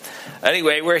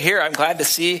Anyway, we're here. I'm glad to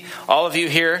see all of you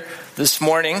here this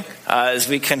morning as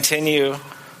we continue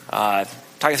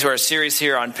talking through our series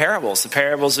here on parables, the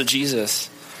parables of Jesus.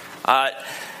 I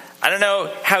don't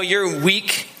know how your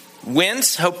week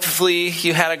went. Hopefully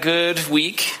you had a good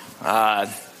week.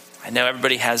 I know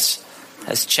everybody has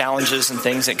challenges and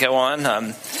things that go on.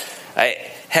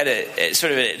 I had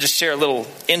just share a little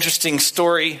interesting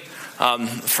story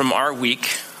from our week.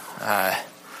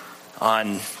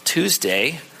 On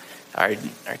Tuesday, our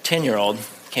 10-year-old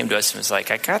came to us and was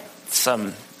like, I got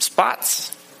some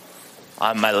spots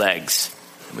on my legs.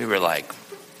 And we were like,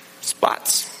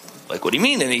 spots? Like, what do you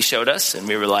mean? And he showed us, and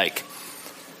we were like,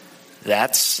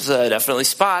 that's definitely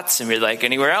spots. And we were like,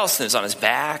 anywhere else? And it was on his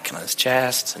back and on his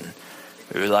chest. And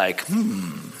we were like,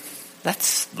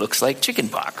 that looks like chicken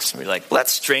pox. And we were like, well,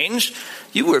 that's strange.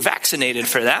 You were vaccinated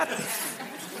for that.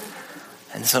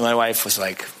 And so my wife was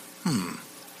like,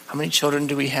 how many children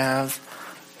do we have?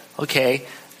 Okay,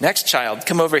 next child,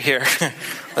 come over here.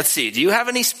 Let's see, do you have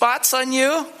any spots on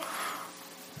you?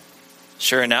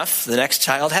 Sure enough, the next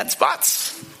child had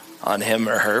spots on him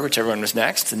or her, whichever one was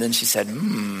next. And then she said,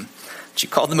 She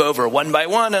called them over one by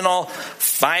one, and all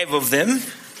 5 of them,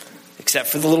 except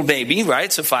for the little baby,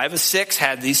 right? So 5 of 6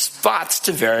 had these spots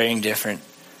to varying different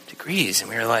degrees. And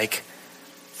we were like,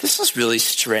 this is really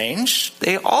strange.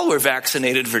 They all were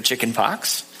vaccinated for chicken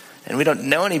pox. And we don't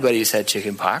know anybody who's had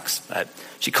chicken pox. But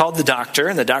she called the doctor,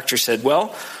 and the doctor said,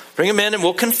 well, bring him in and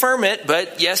we'll confirm it.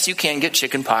 But yes, you can get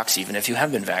chicken pox even if you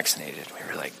have been vaccinated. We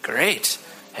were like, great,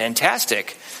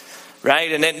 fantastic,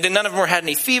 right? And then none of them had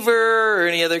any fever or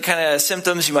any other kind of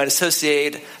symptoms you might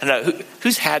associate. I don't know,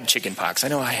 who's had chicken pox? I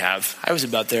know I have. I was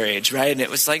about their age, right? And it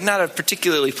was like not a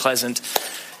particularly pleasant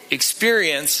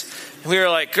experience. And we were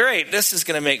like, great, this is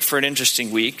going to make for an interesting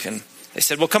week. And they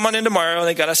said, well, come on in tomorrow. And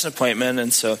they got us an appointment.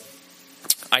 And so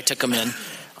I took him in.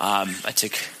 I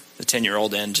took the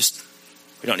 10-year-old in.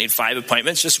 We don't need 5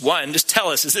 appointments, just one. Just tell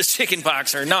us, is this chicken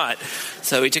pox or not?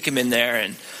 So we took him in there,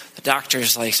 and the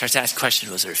doctor's starts asking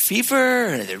questions. Was there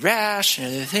fever, or there rash, or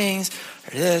other things,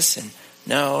 or this? And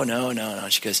no.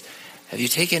 She goes, have you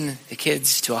taken the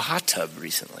kids to a hot tub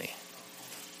recently?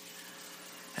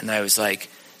 And I was like,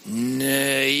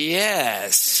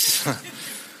 yes.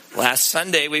 Last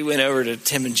Sunday, we went over to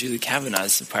Tim and Julie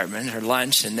Kavanaugh's apartment, her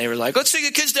lunch, and they were like, let's take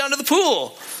the kids down to the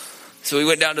pool. So we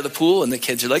went down to the pool, and the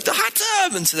kids are like, the hot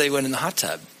tub! And so they went in the hot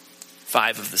tub.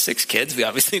 5 of the 6 kids. We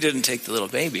obviously didn't take the little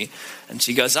baby. And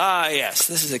she goes, yes,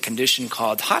 this is a condition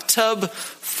called hot tub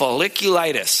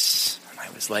folliculitis. And I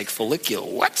was like,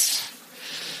 follicule, what?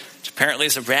 Which apparently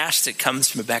is a rash that comes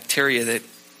from a bacteria that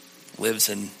lives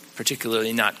in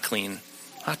particularly not clean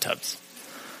hot tubs.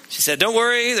 She said, don't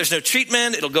worry, there's no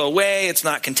treatment. It'll go away. It's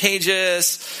not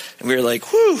contagious. And we were like,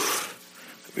 whew.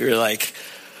 We were like,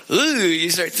 ooh, you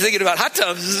start thinking about hot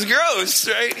tubs. This is gross,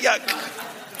 right?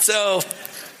 Yuck. So,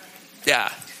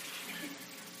 yeah.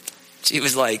 She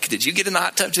was like, did you get in the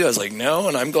hot tub too? I was like, no,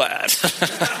 and I'm glad.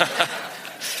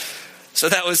 So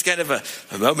that was kind of a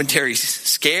momentary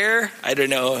scare, I don't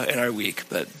know, in our week.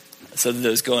 But something that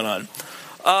was going on.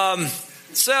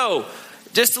 So,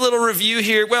 just a little review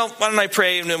here. Well, why don't I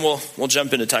pray and then we'll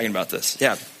jump into talking about this.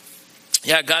 Yeah,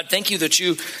 God, thank you that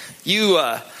you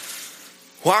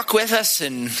walk with us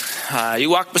and you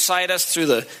walk beside us through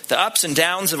the ups and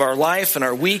downs of our life and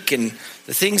our week and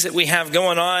the things that we have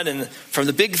going on, and from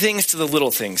the big things to the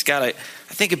little things. God, I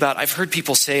think about, I've heard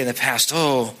people say in the past,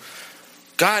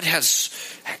 God has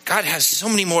so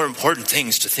many more important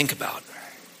things to think about.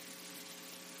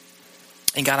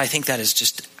 And God, I think that is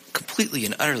just completely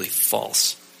and utterly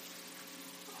false.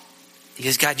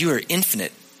 Because God, you are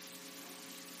infinite.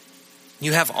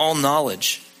 You have all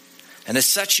knowledge. And as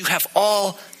such, you have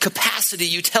all capacity.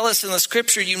 You tell us in the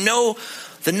scripture, you know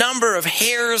the number of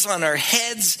hairs on our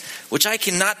heads, which I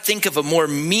cannot think of a more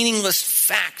meaningless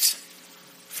fact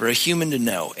for a human to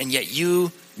know. And yet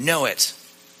you know it.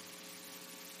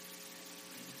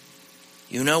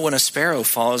 You know when a sparrow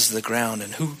falls to the ground,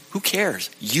 and who cares?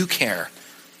 You care.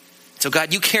 So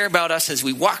God, you care about us as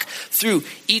we walk through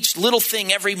each little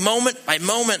thing, every moment by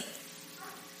moment,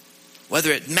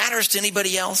 whether it matters to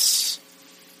anybody else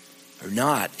or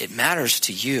not. It matters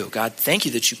to you. God, thank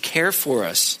you that you care for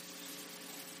us,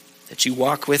 that you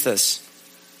walk with us.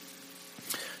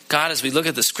 God, as we look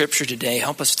at the scripture today,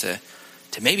 help us to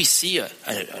maybe see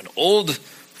an old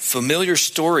familiar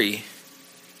story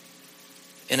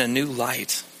in a new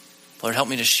light. Lord, help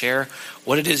me to share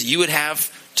what it is you would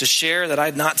have to share, that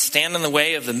I'd not stand in the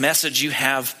way of the message you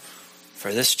have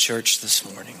for this church this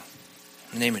morning.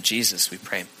 In the name of Jesus, we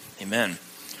pray. Amen.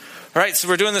 All right, so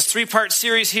we're doing this 3-part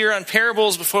series here on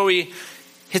parables before we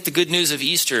hit the good news of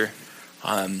Easter.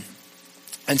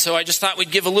 And so I just thought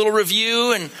we'd give a little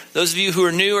review, and those of you who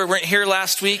are new or weren't here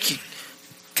last week,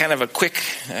 kind of a quick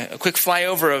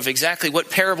flyover of exactly what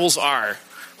parables are.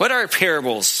 What are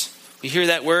parables? We hear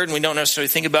that word and we don't necessarily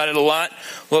think about it a lot.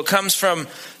 Well, it comes from,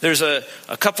 there's a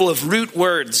couple of root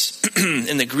words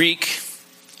in the Greek.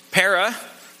 Para,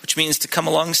 which means to come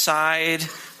alongside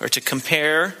or to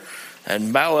compare,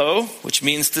 and balo, which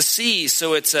means to see.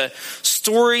 So it's a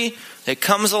story that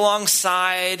comes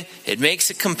alongside, it makes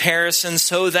a comparison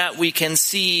so that we can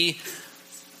see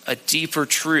a deeper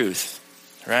truth,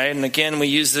 right? And again, we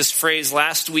used this phrase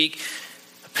last week.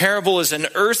 A parable is an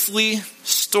earthly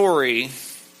story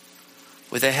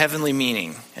with a heavenly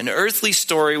meaning. An earthly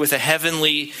story with a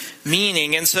heavenly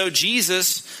meaning. And so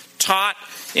Jesus taught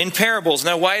in parables.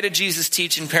 Now, why did Jesus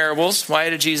teach in parables? Why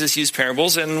did Jesus use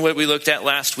parables? And what we looked at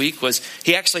last week was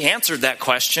he actually answered that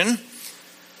question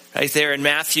right there in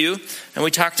Matthew. And we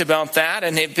talked about that.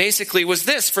 And it basically was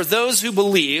this: for those who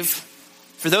believe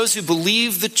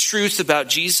the truth about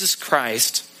Jesus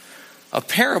Christ, a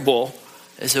parable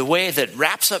is a way that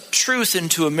wraps up truth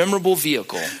into a memorable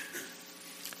vehicle.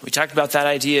 We talked about that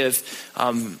idea of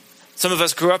some of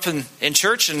us grew up in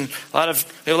church, and we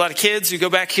have a lot of kids who go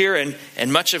back here,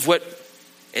 and much of what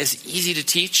is easy to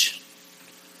teach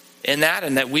in that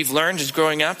and that we've learned as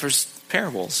growing up is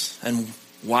parables. And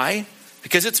why?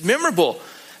 Because it's memorable,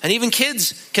 and even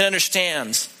kids can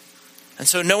understand. And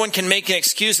so no one can make an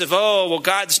excuse of,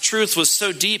 God's truth was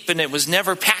so deep and it was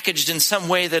never packaged in some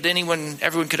way that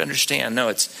everyone could understand. No,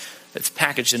 it's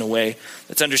packaged in a way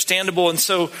that's understandable. And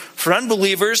so for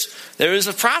unbelievers, there is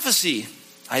a prophecy.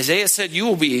 Isaiah said, you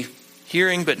will be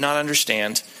hearing but not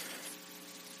understand.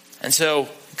 And so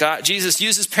Jesus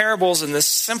uses parables in this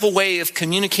simple way of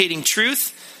communicating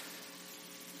truth.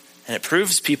 And it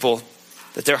proves people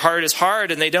that their heart is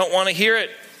hard and they don't want to hear it.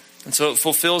 And so it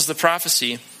fulfills the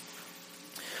prophecy.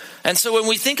 And so when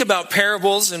we think about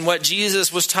parables and what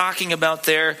Jesus was talking about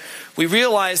there, we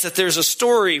realize that there's a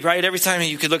story, right? Every time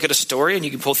you could look at a story and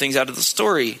you can pull things out of the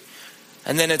story.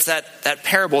 And then it's that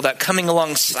parable, that coming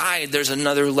alongside, there's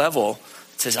another level.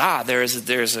 It says,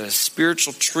 there's a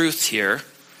spiritual truth here.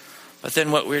 But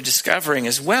then what we're discovering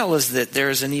as well is that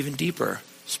there is an even deeper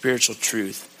spiritual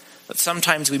truth. But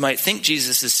sometimes we might think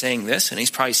Jesus is saying this, and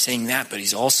he's probably saying that, but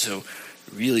he's also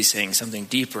really saying something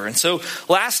deeper. And so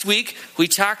last week we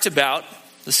talked about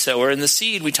the sower and the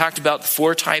seed. We talked about the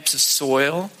 4 types of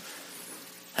soil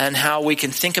and how we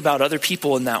can think about other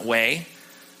people in that way.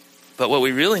 But what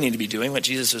we really need to be doing, what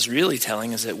Jesus was really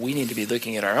telling, is that we need to be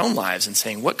looking at our own lives and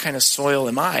saying, what kind of soil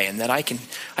am I? And that I can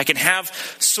have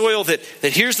soil that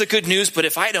here's the good news, but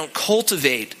if I don't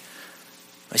cultivate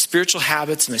my spiritual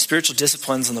habits and my spiritual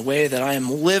disciplines and the way that I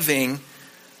am living,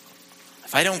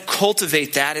 if I don't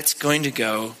cultivate that, it's going to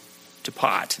go to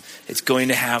pot. It's going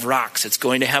to have rocks. It's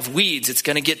going to have weeds. It's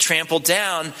going to get trampled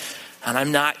down. And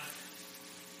I'm not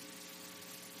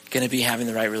going to be having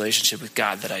the right relationship with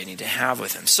God that I need to have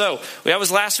with him. So that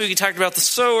was last week. We talked about the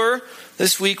sower.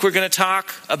 This week we're going to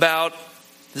talk about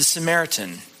the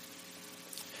Samaritan.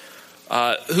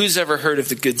 Who's ever heard of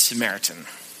the Good Samaritan?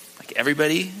 Like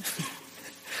everybody?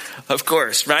 Of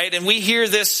course, right? And we hear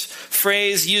this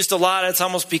phrase used a lot. It's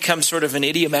almost become sort of an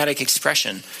idiomatic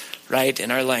expression, right, in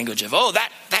our language of,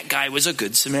 that guy was a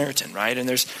good Samaritan, right? And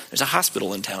there's a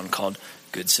hospital in town called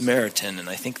Good Samaritan. And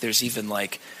I think there's even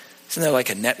isn't there like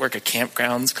a network of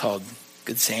campgrounds called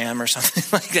Good Sam or something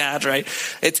like that, right?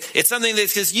 It's something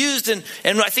that's used, and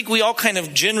I think we all kind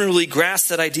of generally grasp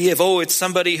that idea of, it's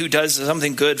somebody who does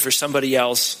something good for somebody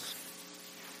else.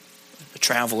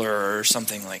 Traveler or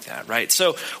something like that, right?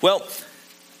 So,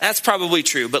 that's probably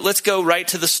true, but let's go right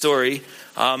to the story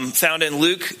found in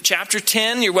Luke chapter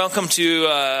 10. You're welcome to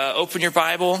open your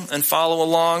Bible and follow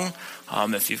along.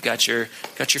 If you've got your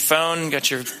phone, got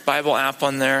your Bible app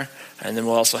on there, and then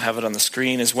we'll also have it on the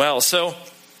screen as well. So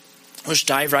let's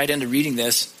dive right into reading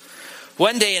this.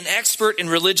 One day, an expert in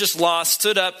religious law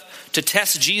stood up to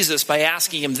test Jesus by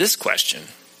asking him this question: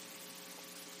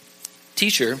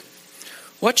 Teacher,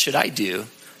 what should I do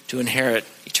to inherit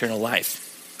eternal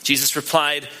life? Jesus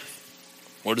replied,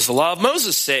 what does the law of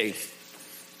Moses say?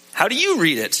 How do you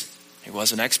read it? He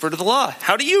was an expert of the law.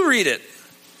 How do you read it?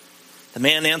 The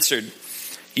man answered,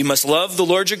 you must love the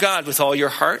Lord your God with all your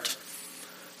heart,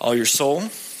 all your soul,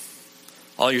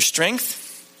 all your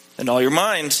strength, and all your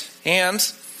mind,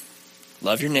 and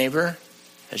love your neighbor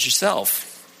as yourself.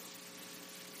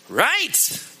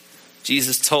 Right,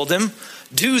 Jesus told him,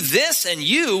 do this and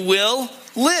you will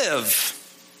live.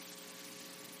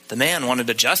 The man wanted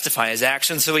to justify his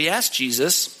action, so he asked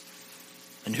Jesus,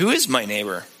 and who is my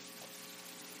neighbor?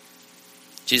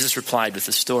 Jesus replied with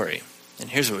a story. And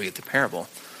here's where we get the parable.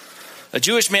 A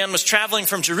Jewish man was traveling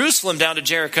from Jerusalem down to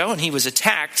Jericho, and he was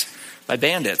attacked by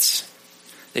bandits.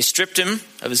 They stripped him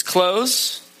of his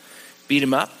clothes, beat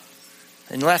him up,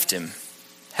 and left him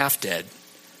half dead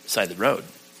beside the road.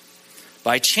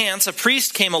 By chance, a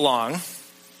priest came along,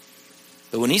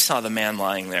 but when he saw the man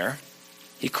lying there,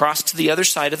 he crossed to the other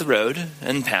side of the road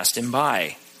and passed him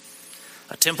by.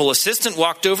 A temple assistant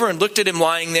walked over and looked at him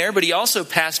lying there, but he also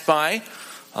passed by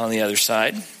on the other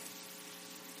side.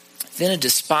 Then a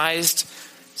despised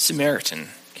Samaritan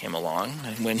came along,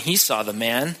 and when he saw the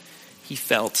man, he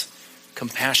felt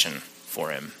compassion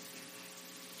for him.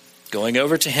 Going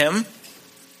over to him,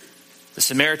 the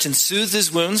Samaritan soothed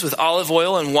his wounds with olive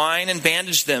oil and wine and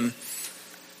bandaged them.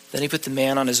 Then he put the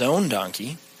man on his own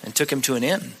donkey and took him to an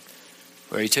inn,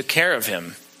 where he took care of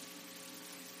him.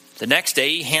 The next day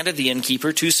he handed the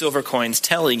innkeeper 2 silver coins,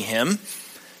 telling him,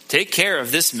 "Take care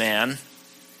of this man.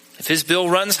 If his bill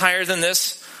runs higher than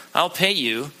this, I'll pay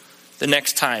you the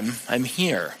next time I'm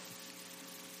here."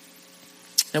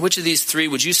 Now, which of these 3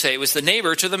 would you say was the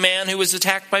neighbor to the man who was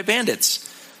attacked by bandits?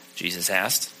 Jesus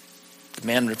asked. The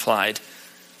man replied,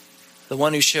 "The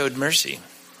one who showed mercy."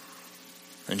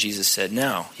 And Jesus said,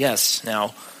 now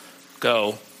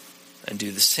go and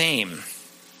do the same."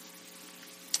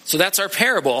 So that's our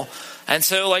parable. And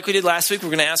so like we did last week, we're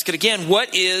going to ask it again.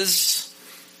 What is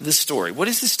the story? What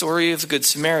is the story of the Good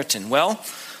Samaritan? Well,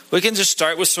 we can just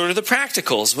start with sort of the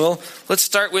practicals. Well, let's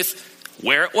start with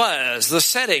where it was, the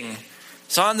setting.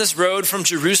 It's on this road from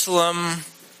Jerusalem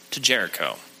to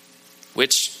Jericho,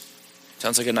 which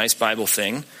sounds like a nice Bible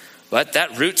thing, but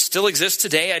that route still exists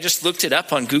today. I just looked it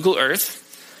up on Google Earth,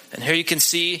 and here you can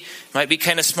see, might be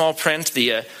kind of small print,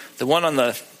 the one on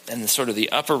the sort of the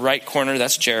upper right corner,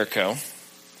 that's Jericho,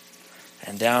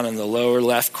 and down in the lower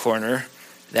left corner,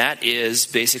 that is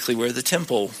basically where the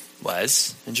temple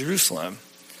was in Jerusalem.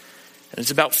 And it's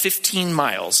about 15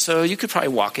 miles, so you could probably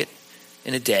walk it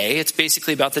in a day. It's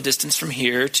basically about the distance from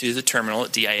here to the terminal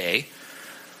at DIA.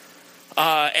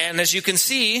 And as you can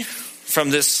see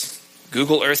from this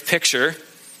Google Earth picture,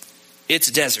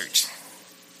 it's desert.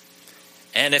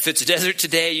 And if it's desert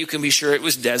today, you can be sure it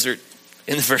was desert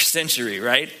in the first century,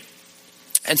 right?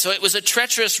 And so it was a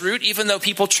treacherous route, even though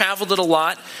people traveled it a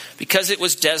lot. Because it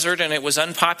was desert and it was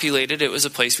unpopulated, it was a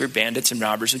place where bandits and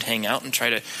robbers would hang out and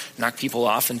try to knock people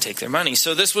off and take their money.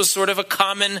 So this was sort of a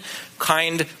common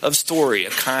kind of story, a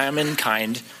common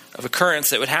kind of occurrence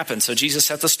that would happen. So Jesus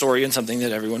set the story in something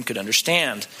that everyone could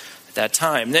understand at that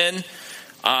time. Then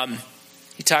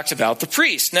he talked about the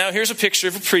priest. Now here's a picture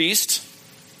of a priest.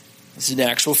 This is an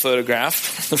actual photograph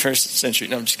from the first century.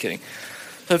 No, I'm just kidding.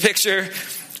 A picture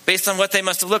based on what they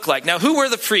must have looked like. Now, who were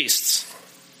the priests?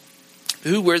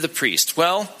 Who were the priests?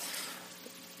 Well,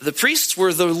 the priests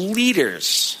were the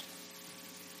leaders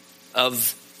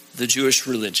of the Jewish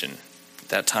religion at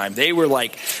that time. They were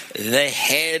like the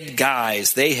head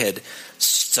guys. They had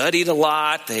studied a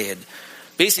lot. They had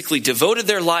basically devoted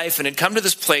their life and had come to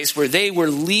this place where they were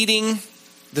leading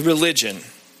the religion.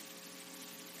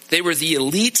 They were the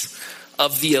elite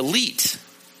of the elite.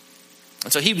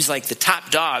 And so he was like the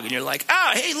top dog. And you're like,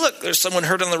 hey, look, there's someone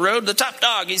hurt on the road. The top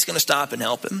dog, he's going to stop and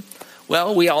help him.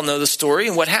 Well, we all know the story.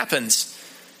 And what happens?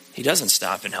 He doesn't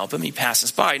stop and help him. He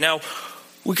passes by. Now,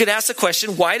 we could ask the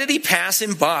question, why did he pass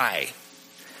him by?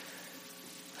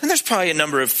 And there's probably a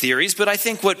number of theories, but I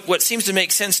think what seems to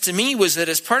make sense to me was that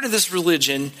as part of this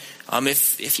religion,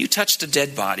 if you touched a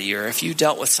dead body or if you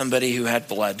dealt with somebody who had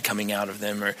blood coming out of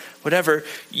them or whatever,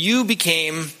 you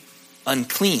became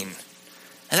unclean.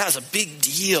 And that was a big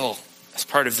deal as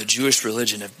part of the Jewish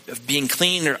religion of being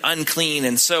clean or unclean.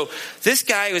 And so this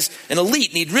guy was an elite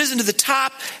and he'd risen to the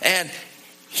top and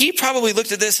he probably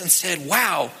looked at this and said,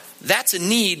 wow, that's a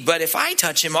need, but if I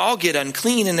touch him, I'll get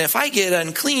unclean. And if I get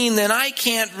unclean, then I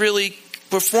can't really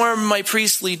perform my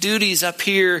priestly duties up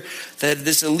here,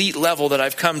 this elite level that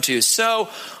I've come to. So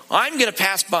I'm going to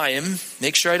pass by him,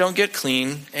 make sure I don't get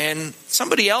clean, and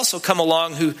somebody else will come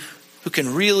along who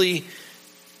can really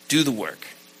do the work,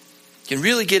 can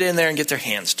really get in there and get their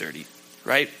hands dirty,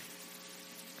 right?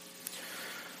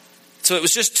 So it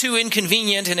was just too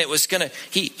inconvenient, and it was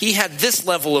he had this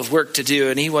level of work to do,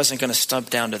 and he wasn't going to stump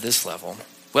down to this level.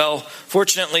 Well,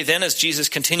 fortunately then, as Jesus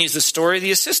continues the story,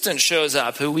 the assistant shows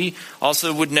up, who we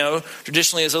also would know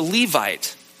traditionally as a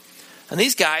Levite. And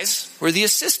these guys were the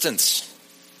assistants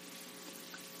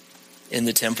in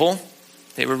the temple.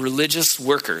 They were religious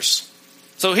workers.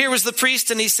 So here was the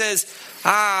priest, and he says,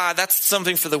 that's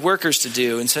something for the workers to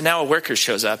do. And so now a worker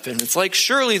shows up, and it's like,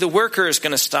 surely the worker is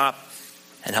going to stop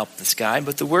and help this guy,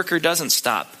 but the worker doesn't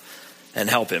stop and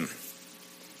help him.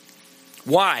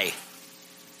 Why?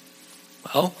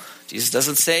 Well, Jesus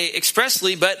doesn't say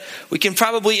expressly, but we can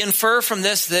probably infer from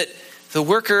this that the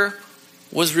worker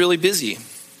was really busy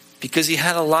because he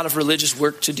had a lot of religious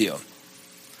work to do.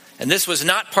 And this was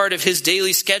not part of his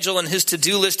daily schedule and his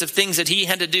to-do list of things that he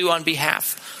had to do on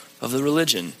behalf of the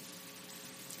religion.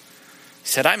 He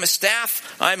said, I'm a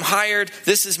staff, I'm hired,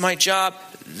 this is my job.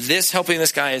 This helping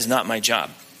this guy is not my job.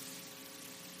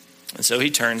 And so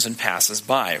he turns and passes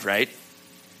by, right?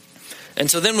 And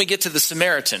so then we get to the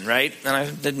Samaritan, right?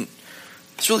 And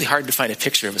it's really hard to find a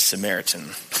picture of a Samaritan.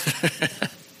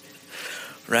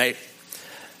 Right?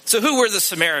 So who were the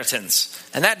Samaritans?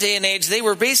 In that day and age, they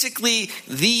were basically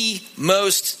the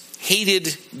most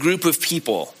hated group of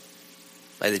people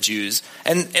by the Jews.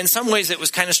 And in some ways it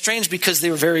was kind of strange because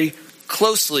they were very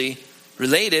closely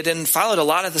related and followed a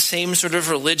lot of the same sort of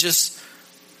religious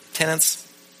tenets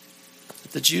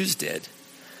that the Jews did.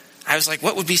 I was like,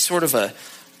 what would be sort of a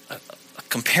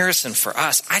comparison for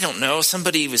us? I don't know.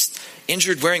 Somebody was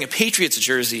injured wearing a Patriots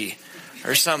jersey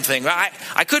or something.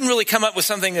 I couldn't really come up with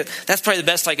something that's probably the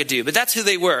best I could do, but that's who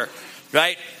they were,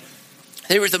 right?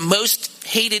 They were the most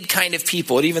hated kind of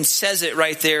people. It even says it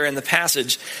right there in the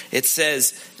passage. It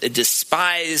says a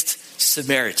despised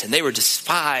Samaritan. They were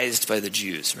despised by the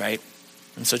Jews, right?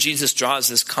 And so Jesus draws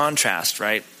this contrast,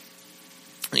 right?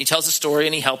 And he tells a story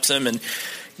and he helps him and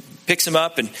picks him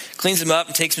up and cleans him up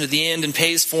and takes him to the inn and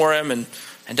pays for him and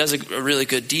does a really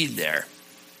good deed there,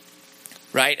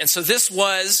 right? And so this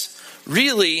was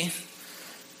really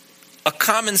a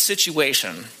common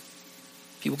situation.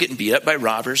 People getting beat up by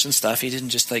robbers and stuff. He didn't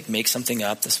just make something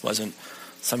up. This wasn't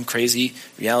some crazy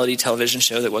reality television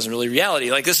show that wasn't really reality.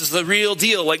 This is the real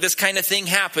deal. This kind of thing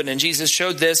happened. And Jesus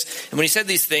showed this. And when he said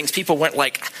these things, people went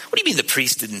what do you mean the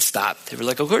priest didn't stop? They were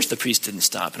like, of course the priest didn't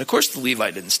stop. And of course the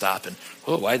Levite didn't stop. And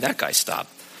why did that guy stop?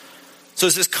 So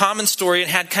it's this common story. It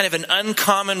had kind of an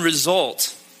uncommon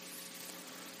result.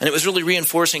 And it was really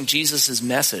reinforcing Jesus'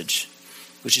 message,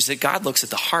 which is that God looks at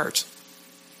the heart.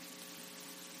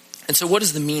 And so what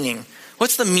is the meaning?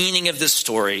 What's the meaning of this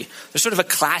story? There's sort of a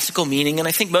classical meaning, and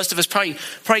I think most of us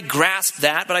probably grasp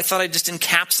that, but I thought I'd just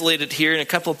encapsulate it here in a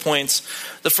couple of points.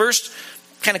 The first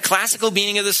kind of classical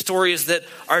meaning of this story is that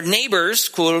our neighbors,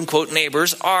 quote unquote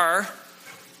neighbors, are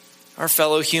our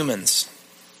fellow humans.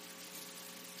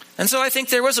 And so I think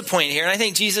there was a point here, and I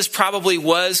think Jesus probably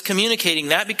was communicating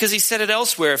that because he said it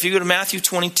elsewhere. If you go to Matthew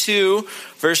 22,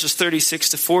 verses 36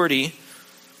 to 40,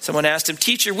 someone asked him,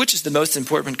 Teacher, which is the most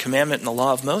important commandment in the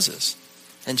law of Moses?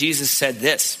 And Jesus said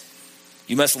this,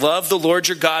 you must love the Lord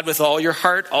your God with all your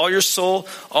heart, all your soul,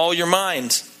 all your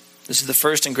mind. This is the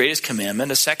first and greatest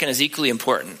commandment. A second is equally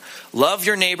important. Love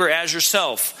your neighbor as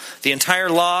yourself. The entire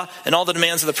law and all the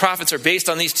demands of the prophets are based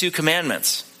on these two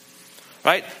commandments.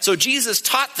 Right? So Jesus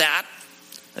taught that.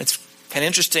 It's kind of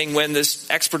interesting when this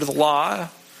expert of the law,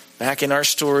 back in our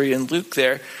story in Luke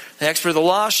there, the expert of the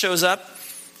law shows up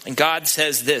and God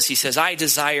says this. He says, I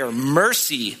desire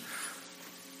mercy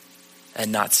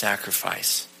and not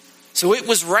sacrifice. So it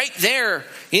was right there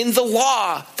in the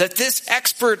law that this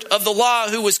expert of the law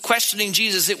who was questioning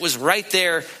Jesus, it was right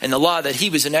there in the law that he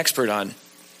was an expert on.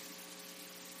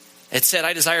 It said,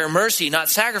 I desire mercy, not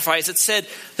sacrifice. It said,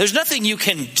 there's nothing you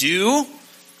can do.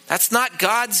 That's not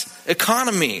God's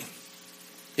economy.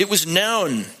 It was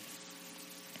known.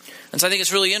 And so I think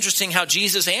it's really interesting how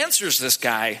Jesus answers this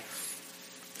guy,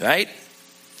 right?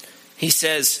 He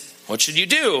says, what should you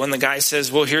do? And the guy says,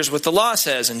 well, here's what the law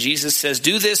says. And Jesus says,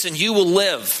 do this and you will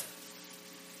live.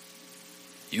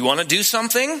 You want to do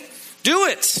something? Do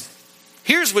it.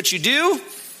 Here's what you do.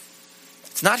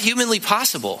 It's not humanly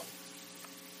possible.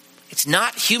 It's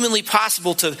not humanly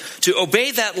possible to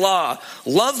obey that law.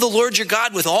 Love the Lord your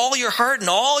God with all your heart and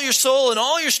all your soul and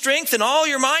all your strength and all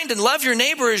your mind, and love your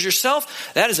neighbor as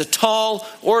yourself. That is a tall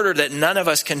order that none of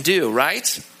us can do,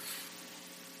 right?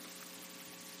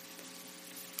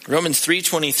 Romans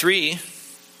 3:23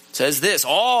 says this,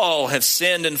 all have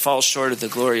sinned and fall short of the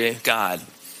glory of God.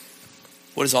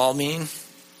 What does all mean?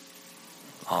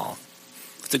 All.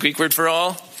 What's the Greek word for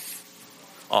all?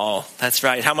 All. That's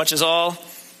right. How much is all?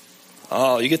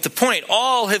 Oh, you get the point.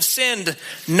 All have sinned.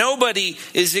 Nobody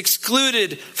is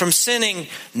excluded from sinning.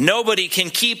 Nobody can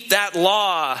keep that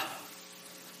law.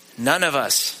 None of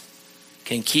us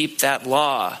can keep that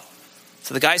law.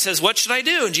 So the guy says, what should I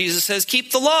do? And Jesus says,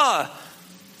 keep the law.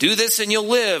 Do this and you'll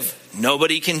live.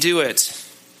 Nobody can do it.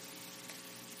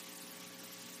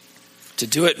 To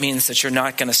do it means that you're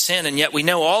not going to sin. And yet we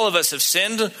know all of us have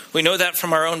sinned. We know that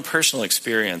from our own personal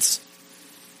experience.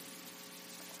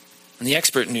 And the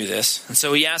expert knew this. And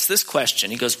so he asked this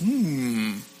question. He goes,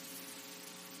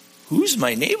 who's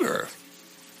my neighbor?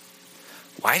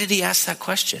 Why did he ask that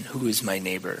question? Who is my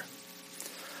neighbor?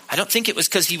 I don't think it was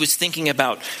because he was thinking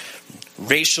about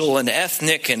racial and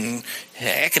ethnic and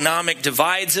economic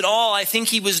divides at all. I think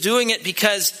he was doing it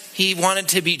because he wanted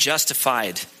to be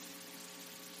justified.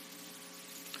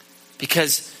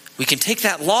 Because we can take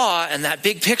that law and that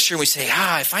big picture and we say,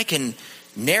 if I can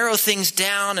narrow things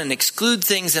down and exclude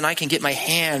things, then I can get my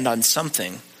hand on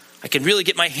something. I can really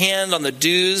get my hand on the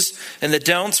do's and the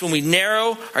don'ts. When we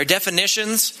narrow our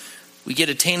definitions, we get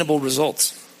attainable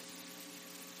results.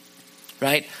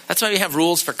 Right? That's why we have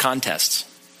rules for contests.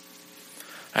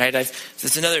 All right,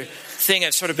 that's another thing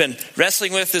I've sort of been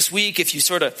wrestling with this week. If you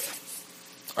sort of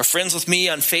are friends with me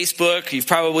on Facebook, you've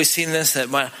probably seen this, that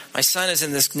my son is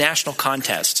in this national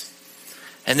contest.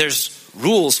 And there's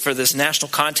rules for this national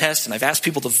contest, and I've asked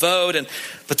people to vote,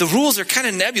 but the rules are kind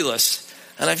of nebulous.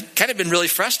 And I've kind of been really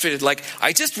frustrated. Like,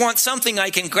 I just want something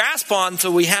I can grasp on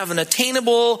so we have an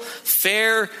attainable,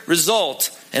 fair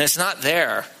result. And it's not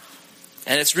there.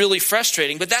 And it's really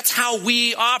frustrating. But that's how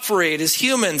we operate as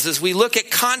humans, as we look at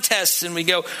contests and we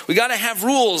go, we got to have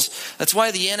rules. That's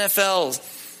why the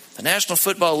NFL, the National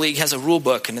Football League, has a rule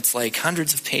book, and it's like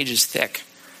hundreds of pages thick.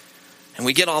 And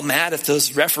we get all mad at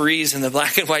those referees in the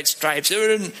black and white stripes.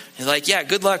 You're like, yeah,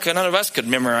 good luck. None of us could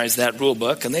memorize that rule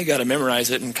book, and they got to memorize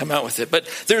it and come out with it. But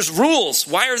there's rules.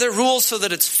 Why are there rules? So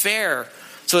that it's fair.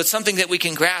 So it's something that we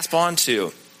can grasp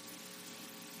onto.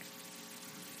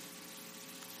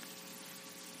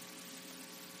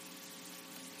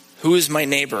 Who is my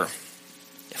neighbor?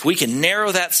 If we can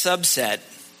narrow that subset,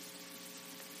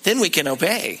 then we can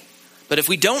obey. But if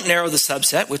we don't narrow the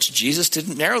subset, which Jesus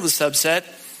didn't narrow the subset,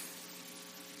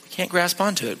 we can't grasp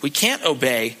onto it. We can't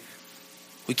obey.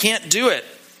 We can't do it.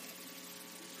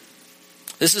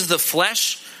 This is the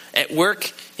flesh at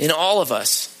work in all of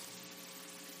us.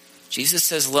 Jesus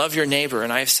says, love your neighbor.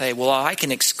 And I say, well, I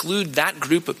can exclude that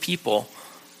group of people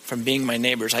from being my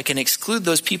neighbors. I can exclude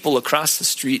those people across the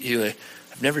street who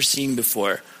I've never seen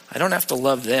before. I don't have to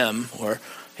love them. Or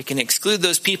I can exclude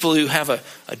those people who have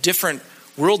a different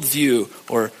worldview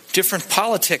or different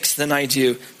politics than I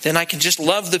do. Then I can just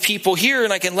love the people here,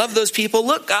 and I can love those people.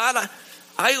 Look, God,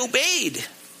 I obeyed.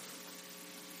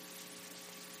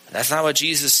 That's not what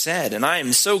Jesus said. And I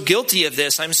am so guilty of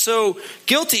this. I'm so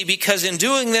guilty because in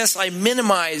doing this, I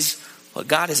minimize what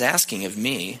God is asking of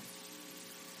me.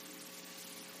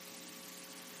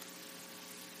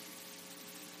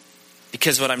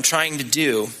 Because what I'm trying to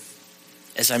do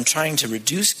is I'm trying to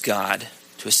reduce God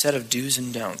to a set of do's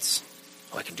and don'ts.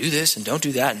 Oh, I can do this and don't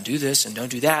do that, and do this and don't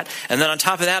do that. And then on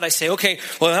top of that, I say, okay,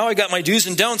 well, now I got my do's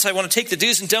and don'ts. I want to take the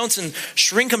do's and don'ts and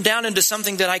shrink them down into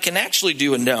something that I can actually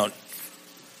do and don't.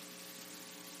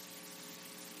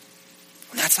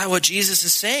 And that's not what Jesus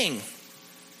is saying.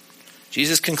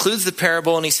 Jesus concludes the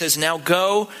parable and he says, now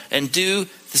go and do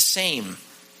the same.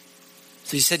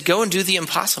 So he said, go and do the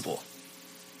impossible.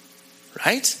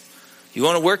 Right? You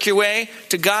want to work your way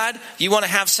to God? You want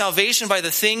to have salvation by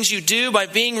the things you do, by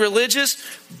being religious?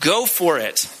 Go for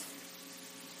it.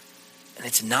 And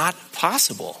it's not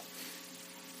possible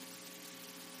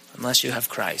unless you have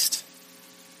Christ.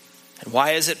 And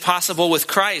why is it possible with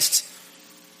Christ?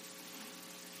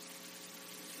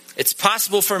 It's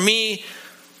possible for me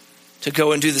to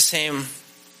go and do the same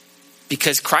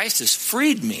because Christ has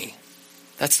freed me.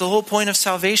 That's the whole point of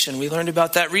salvation. We learned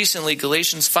about that recently.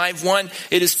 Galatians 5:1.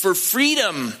 It is for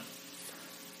freedom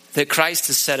that Christ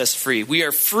has set us free. We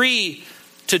are free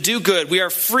to do good. We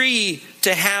are free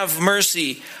to have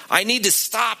mercy. I need to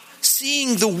stop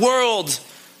seeing the world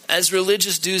as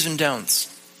religious do's and don'ts.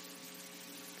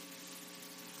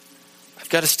 I've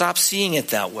got to stop seeing it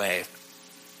that way.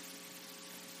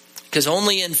 Because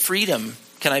only in freedom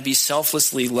can I be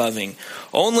selflessly loving.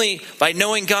 Only by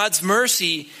knowing God's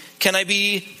mercy can I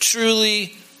be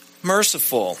truly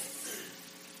merciful.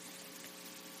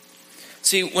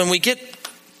 See, when we get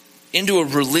into a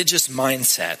religious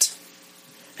mindset,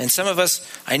 and some of us,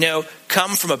 I know,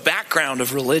 come from a background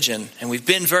of religion, and we've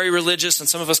been very religious, and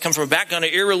some of us come from a background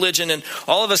of irreligion, and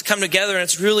all of us come together, and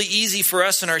it's really easy for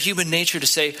us in our human nature to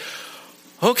say,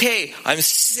 okay, I'm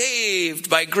saved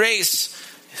by grace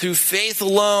through faith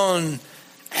alone,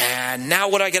 and now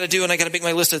what I got to do, and I got to make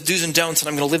my list of do's and don'ts, and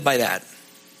I'm going to live by that.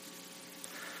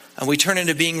 And we turn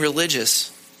into being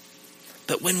religious.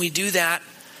 But when we do that,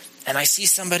 and I see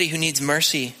somebody who needs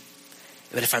mercy,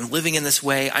 but if I'm living in this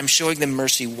way, I'm showing them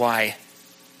mercy. Why?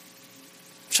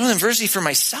 I'm showing them mercy for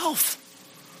myself.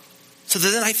 So that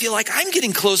then I feel like I'm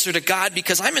getting closer to God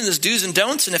because I'm in this do's and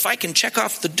don'ts. And if I can check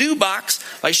off the do box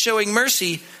by showing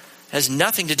mercy, it has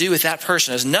nothing to do with that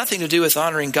person. It has nothing to do with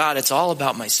honoring God. It's all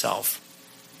about myself.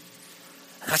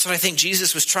 And that's what I think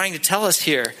Jesus was trying to tell us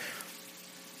here.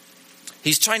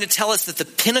 He's trying to tell us that the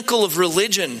pinnacle of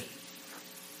religion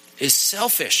is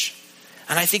selfish.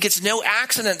 And I think it's no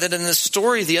accident that in this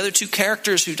story, the other two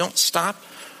characters who don't stop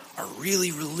are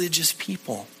really religious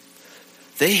people.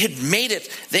 They had made it.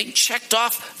 They checked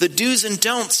off the do's and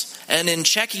don'ts. And in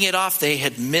checking it off, they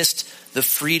had missed the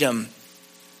freedom.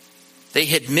 They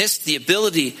had missed the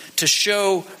ability to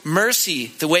show mercy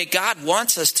the way God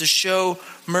wants us to show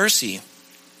mercy.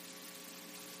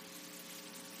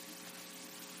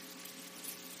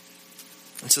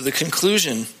 And so the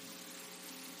conclusion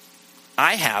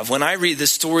I have when I read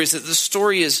this story is that the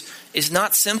story is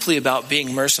not simply about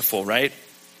being merciful, right?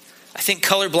 I think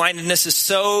colorblindness is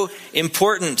so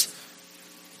important.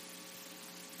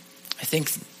 I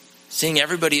think seeing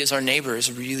everybody as our neighbor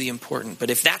is really important. But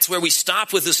if that's where we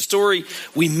stop with the story,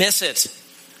 we miss it.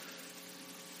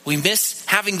 We miss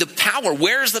having the power.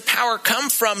 Where does the power come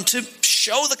from to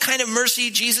show the kind of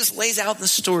mercy Jesus lays out in the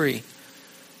story?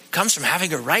 It comes from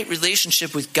having a right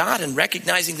relationship with God and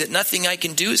recognizing that nothing I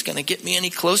can do is going to get me any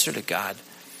closer to God.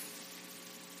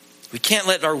 We can't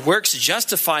let our works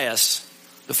justify us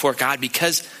before God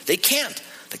because they can't.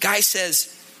 The guy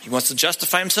says he wants to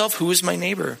justify himself. Who is my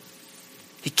neighbor?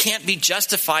 He can't be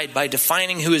justified by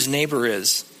defining who his neighbor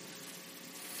is.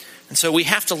 And so we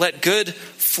have to let good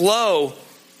flow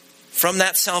from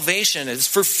that salvation. It's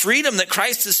for freedom that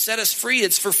Christ has set us free.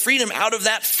 It's for freedom out of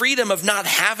that freedom of not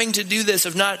having to do this,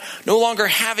 of no longer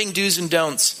having do's and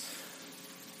don'ts.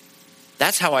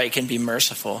 That's how I can be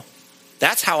merciful.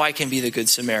 That's how I can be the Good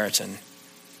Samaritan.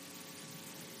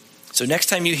 So next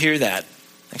time you hear that,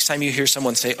 next time you hear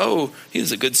someone say, oh, he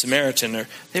was a good Samaritan, or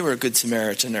they were a good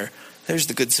Samaritan, or there's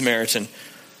the Good Samaritan,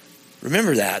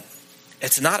 remember that.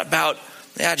 It's not about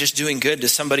just doing good to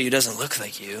somebody who doesn't look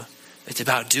like you. It's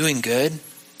about doing good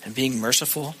and being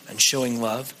merciful and showing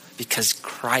love because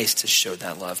Christ has showed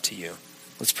that love to you.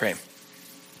 Let's pray.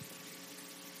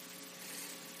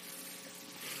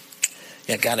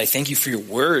 Yeah, God, I thank you for your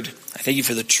word. I thank you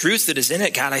for the truth that is in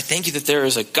it. God, I thank you that there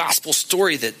is a gospel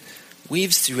story that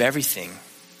weaves through everything.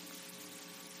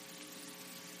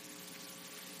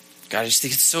 God, I just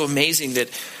think it's so amazing that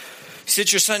you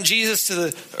sent your son Jesus to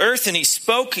the earth and he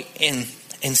spoke in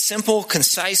simple,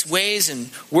 concise ways and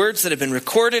words that have been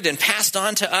recorded and passed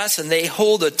on to us, and they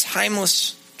hold a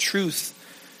timeless truth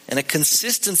and a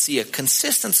consistency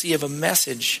of a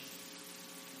message,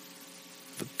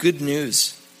 of good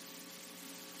news.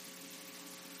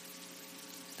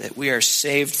 That we are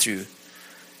saved through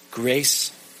grace,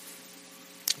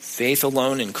 faith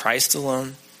alone in Christ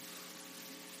alone.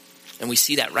 And we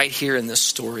see that right here in this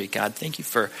story. God, thank you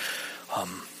for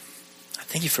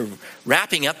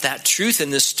wrapping up that truth in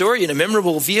this story in a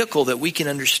memorable vehicle that we can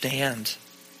understand.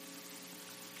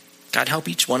 God, help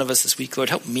each one of us this week. Lord,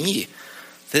 help me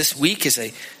this week as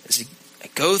I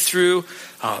go through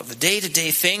the day-to-day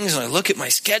things and I look at my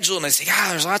schedule and I say,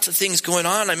 there's lots of things going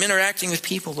on. I'm interacting with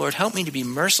people. Lord, help me to be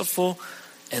merciful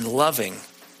and loving.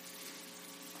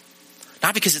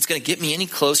 Not because it's going to get me any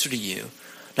closer to you.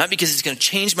 Not because it's going to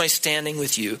change my standing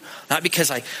with you. Not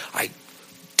because I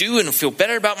do and feel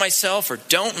better about myself or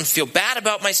don't and feel bad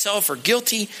about myself or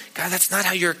guilty. God, that's not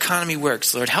how your economy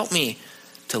works. Lord, help me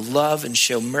to love and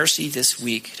show mercy this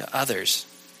week to others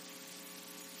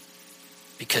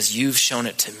because you've shown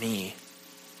it to me.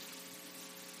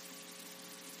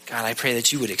 God, I pray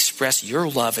that you would express your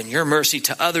love and your mercy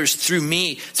to others through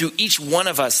me, through each one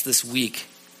of us this week.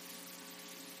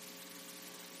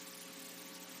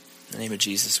 In the name of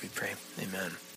Jesus we pray. Amen.